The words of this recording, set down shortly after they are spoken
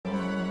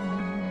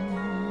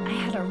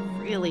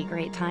really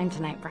great time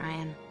tonight,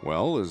 Brian.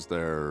 Well, is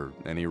there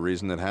any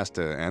reason it has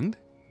to end?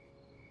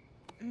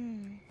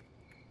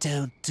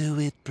 Don't do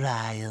it,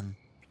 Brian.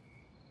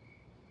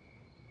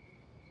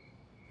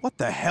 What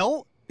the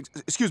hell?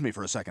 Excuse me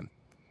for a second.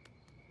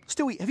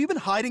 Stewie, have you been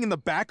hiding in the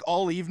back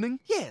all evening?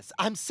 Yes,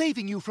 I'm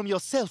saving you from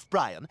yourself,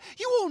 Brian.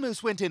 You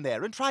almost went in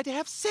there and tried to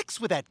have sex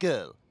with that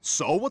girl.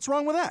 So, what's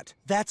wrong with that?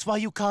 That's why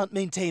you can't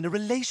maintain a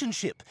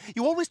relationship.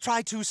 You always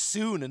try too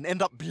soon and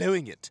end up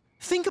blowing it.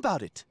 Think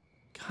about it.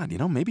 God,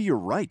 maybe you're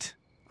right.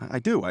 I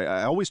do.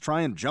 I always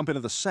try and jump into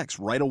the sex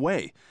right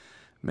away.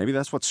 Maybe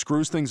that's what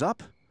screws things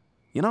up.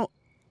 I'm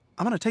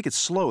gonna take it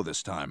slow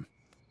this time.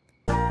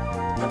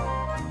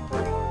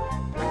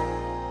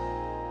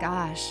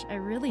 Gosh, I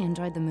really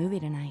enjoyed the movie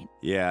tonight.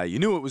 Yeah, you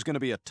knew it was gonna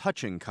be a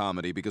touching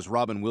comedy because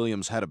Robin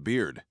Williams had a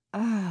beard.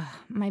 Ugh,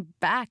 my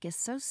back is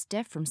so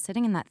stiff from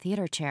sitting in that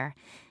theater chair.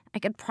 I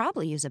could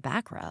probably use a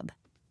back rub.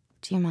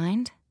 Do you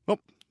mind?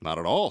 Nope, not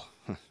at all.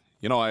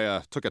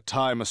 I took a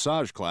Thai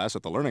massage class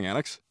at the Learning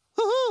Annex.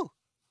 Woohoo!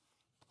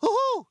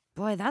 Woohoo!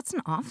 Boy, that's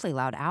an awfully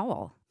loud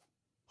owl.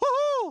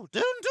 Woohoo!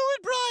 Don't do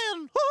it,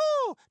 Brian!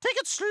 Woohoo! Take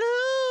it slow!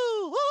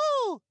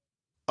 Woohoo!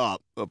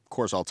 Of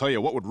course, I'll tell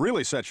you what would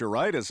really set you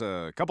right is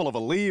a couple of a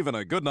leave and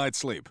a good night's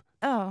sleep.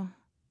 Oh,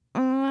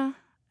 all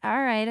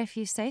right, if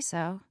you say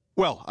so.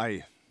 Well,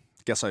 I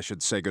guess I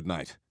should say good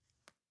night.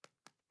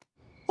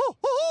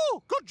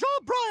 Woohoo! Good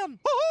job, Brian!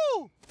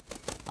 Woohoo!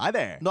 Hi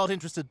there. Not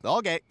interested.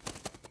 Okay.